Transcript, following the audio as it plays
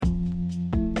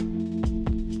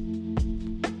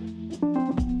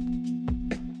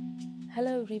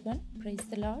everyone, praise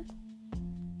the Lord.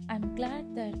 I'm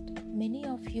glad that many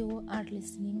of you are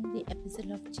listening the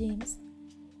episode of James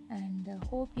and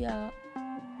hope you are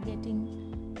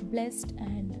getting blessed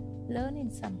and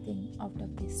learning something out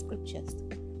of these scriptures.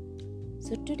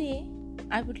 So today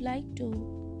I would like to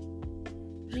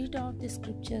read out the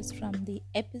scriptures from the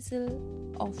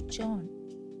epistle of John.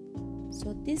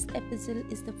 So this epistle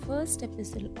is the first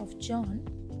epistle of John,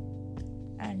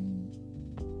 and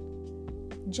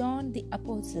John the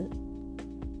Apostle,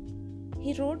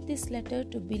 he wrote this letter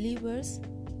to believers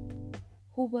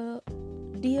who were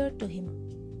dear to him.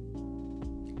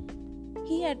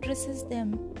 He addresses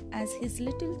them as his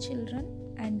little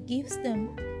children and gives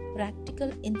them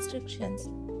practical instructions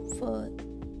for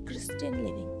Christian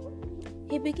living.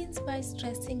 He begins by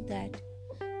stressing that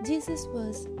Jesus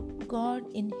was God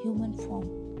in human form.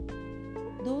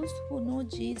 Those who know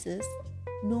Jesus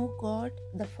know God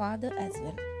the Father as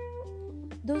well.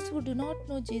 Those who do not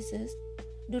know Jesus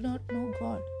do not know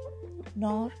God,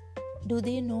 nor do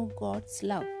they know God's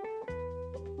love.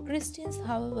 Christians,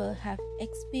 however, have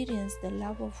experienced the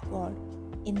love of God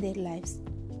in their lives,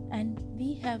 and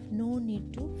we have no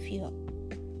need to fear,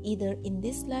 either in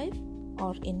this life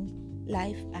or in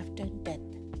life after death.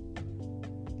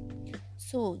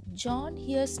 So, John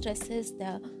here stresses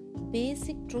the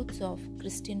basic truths of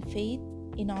Christian faith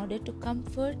in order to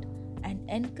comfort and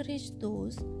encourage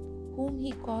those whom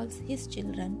he calls his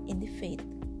children in the faith.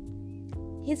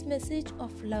 His message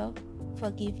of love,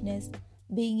 forgiveness,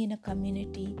 being in a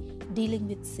community, dealing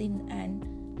with sin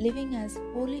and living as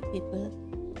holy people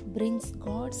brings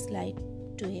God's light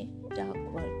to a dark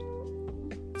world.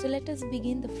 So let us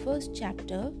begin the first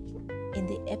chapter in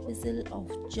the epistle of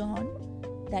John,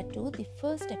 that too the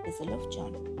first epistle of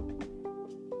John.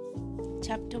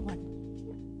 Chapter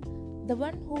 1. The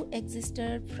one who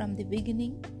existed from the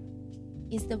beginning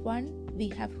is the one we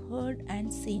have heard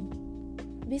and seen.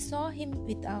 We saw him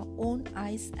with our own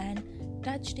eyes and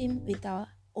touched him with our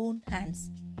own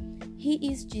hands. He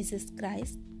is Jesus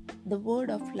Christ, the Word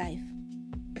of life.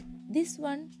 This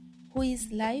one who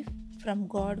is life from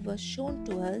God was shown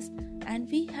to us, and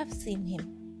we have seen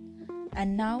him.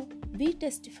 And now we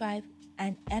testify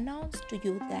and announce to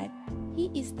you that he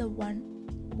is the one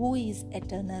who is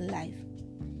eternal life.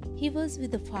 He was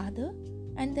with the Father,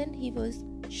 and then he was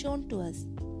shown to us.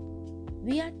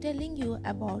 We are telling you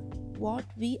about what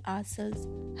we ourselves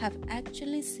have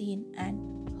actually seen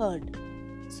and heard,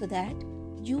 so that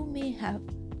you may have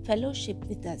fellowship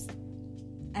with us.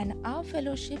 And our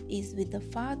fellowship is with the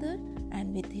Father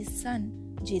and with his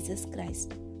Son, Jesus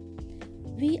Christ.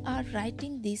 We are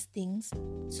writing these things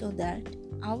so that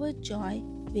our joy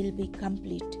will be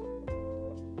complete.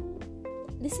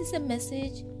 This is a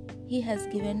message he has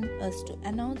given us to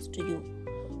announce to you.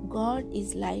 God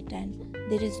is light and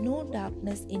there is no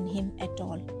darkness in him at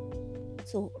all.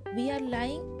 So we are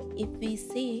lying if we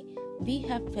say we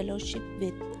have fellowship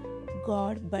with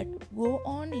God but go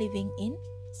on living in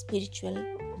spiritual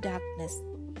darkness.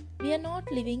 We are not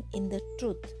living in the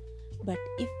truth, but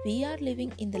if we are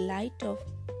living in the light of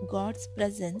God's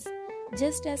presence,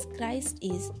 just as Christ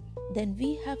is, then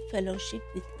we have fellowship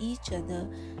with each other,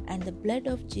 and the blood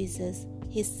of Jesus,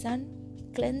 his Son,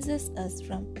 cleanses us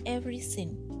from every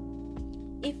sin.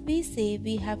 If we say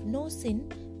we have no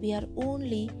sin, we are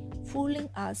only fooling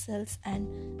ourselves and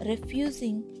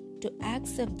refusing to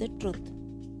accept the truth.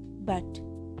 But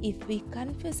if we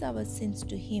confess our sins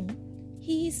to him,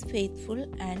 he is faithful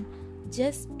and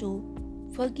just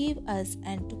to forgive us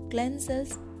and to cleanse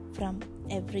us from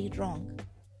every wrong.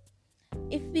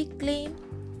 If we claim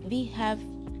we have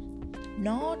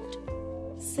not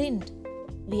sinned,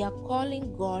 we are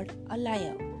calling God a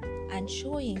liar and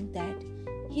showing that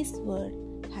his word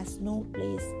has no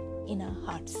place in our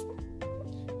hearts.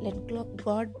 Let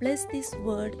God bless this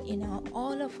word in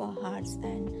all of our hearts,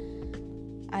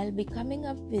 and I'll be coming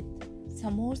up with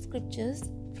some more scriptures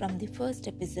from the first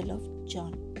epistle of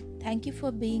John. Thank you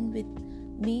for being with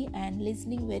me and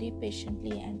listening very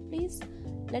patiently, and please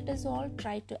let us all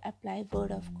try to apply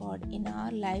word of God in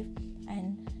our life,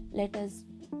 and let us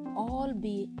all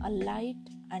be a light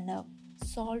and a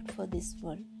salt for this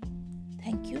world.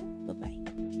 Thank you.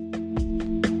 Bye-bye.